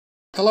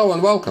Hello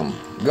and welcome!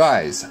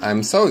 Guys,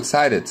 I'm so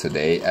excited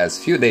today as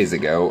few days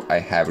ago I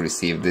have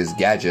received this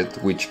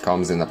gadget which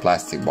comes in a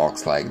plastic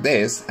box like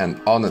this,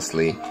 and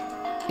honestly,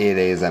 it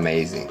is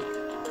amazing.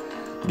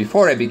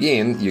 Before I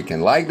begin, you can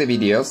like the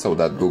video so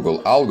that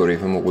Google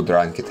algorithm would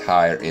rank it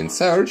higher in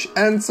search,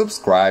 and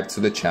subscribe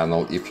to the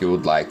channel if you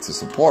would like to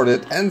support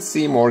it and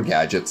see more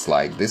gadgets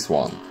like this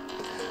one.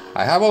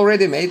 I have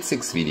already made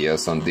 6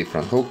 videos on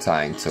different hook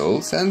tying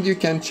tools, and you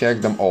can check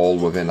them all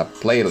within a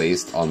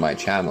playlist on my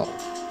channel.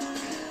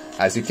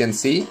 As you can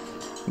see,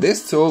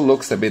 this tool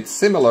looks a bit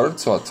similar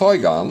to a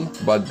toy gun,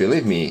 but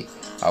believe me,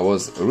 I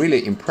was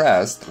really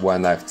impressed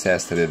when I've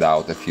tested it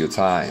out a few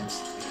times.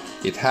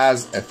 It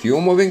has a few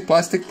moving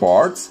plastic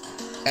parts,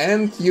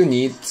 and you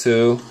need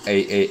 2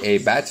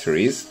 AAA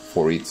batteries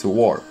for it to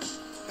work.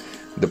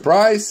 The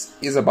price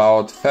is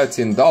about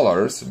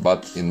 $13,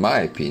 but in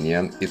my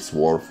opinion it's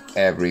worth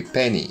every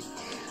penny.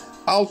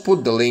 I'll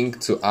put the link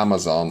to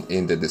Amazon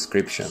in the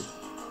description.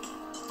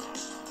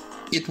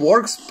 It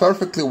works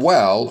perfectly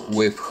well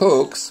with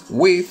hooks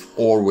with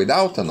or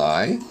without an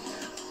eye,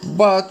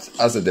 but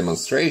as a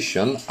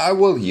demonstration I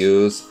will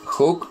use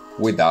hook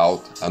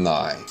without an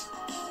eye.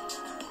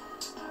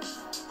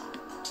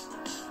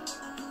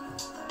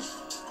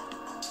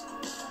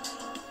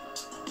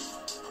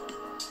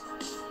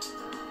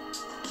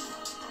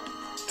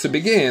 To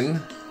begin,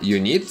 you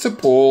need to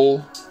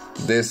pull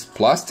this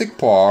plastic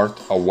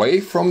part away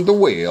from the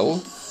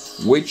wheel,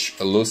 which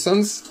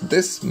loosens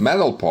this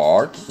metal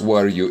part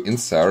where you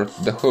insert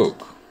the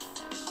hook.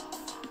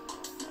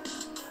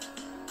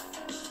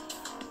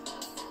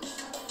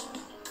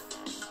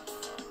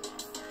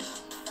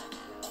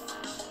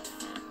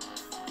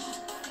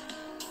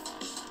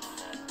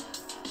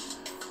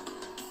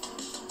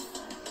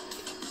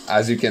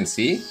 As you can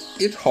see,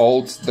 it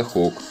holds the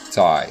hook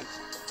tight.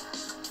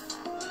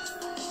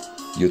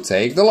 You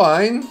take the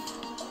line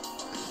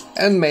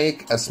and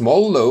make a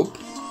small loop,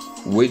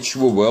 which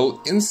we will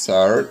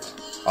insert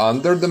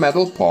under the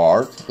metal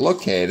part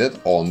located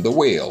on the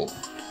wheel.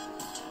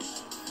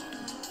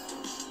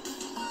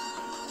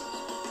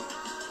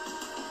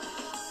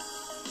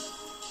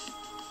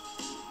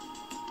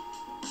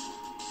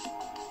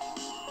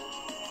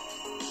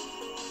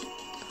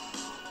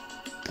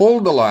 Pull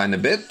the line a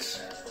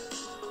bit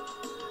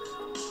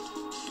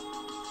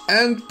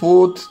and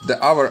put the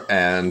other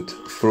end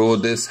through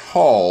this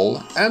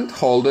hole and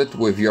hold it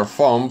with your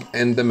thumb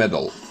in the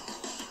middle.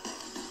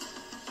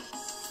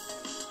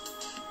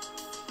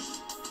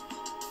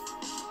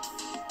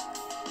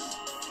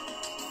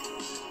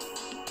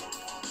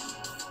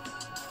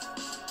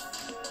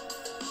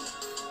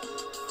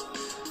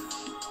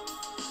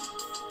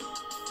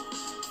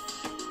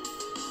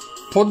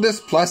 Put this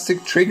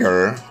plastic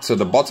trigger to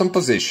the bottom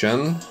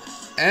position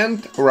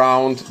and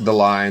round the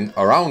line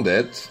around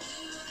it,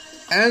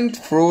 and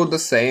through the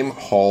same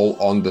hole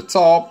on the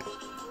top,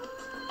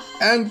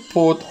 and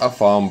put a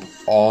thumb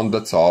on the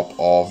top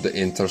of the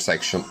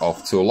intersection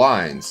of 2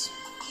 lines.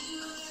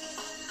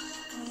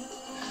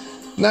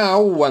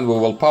 Now, when we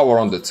will power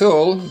on the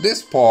tool,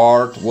 this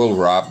part will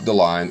wrap the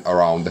line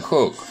around the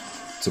hook.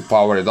 To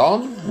power it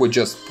on, we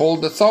just pull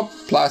the top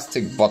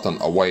plastic button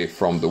away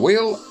from the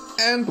wheel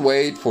and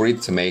wait for it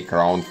to make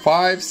around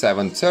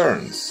 5-7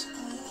 turns.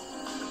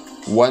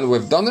 When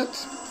we've done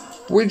it,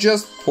 we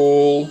just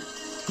pull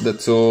the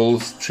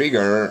tool's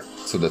trigger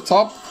to the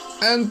top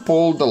and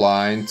pull the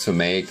line to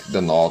make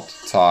the knot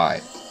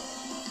tight.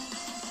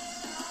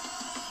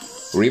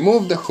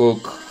 Remove the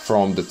hook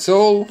from the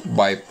tool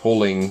by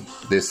pulling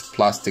this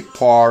plastic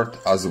part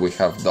as we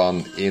have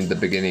done in the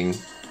beginning,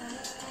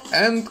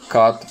 and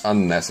cut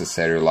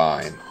unnecessary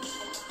line.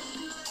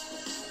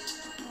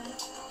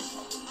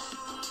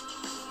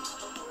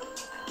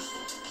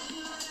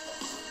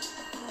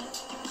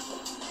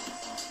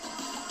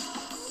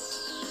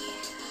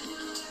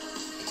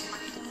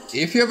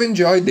 If you have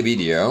enjoyed the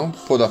video,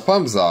 put a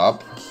thumbs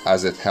up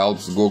as it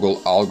helps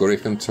Google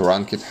algorithm to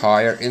rank it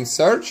higher in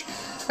search,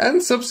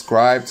 and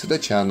subscribe to the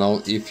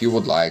channel if you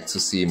would like to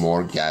see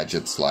more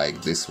gadgets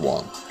like this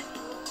one.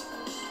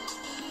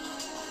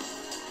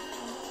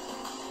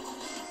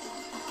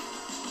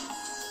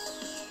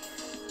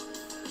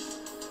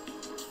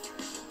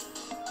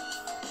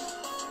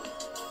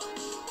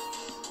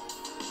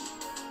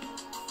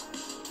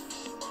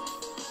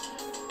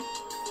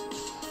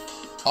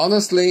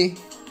 Honestly,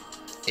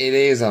 it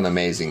is an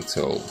amazing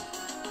tool.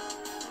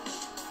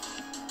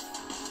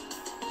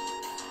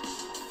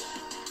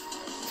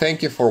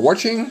 Thank you for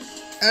watching,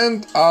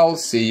 and I'll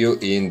see you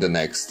in the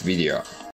next video.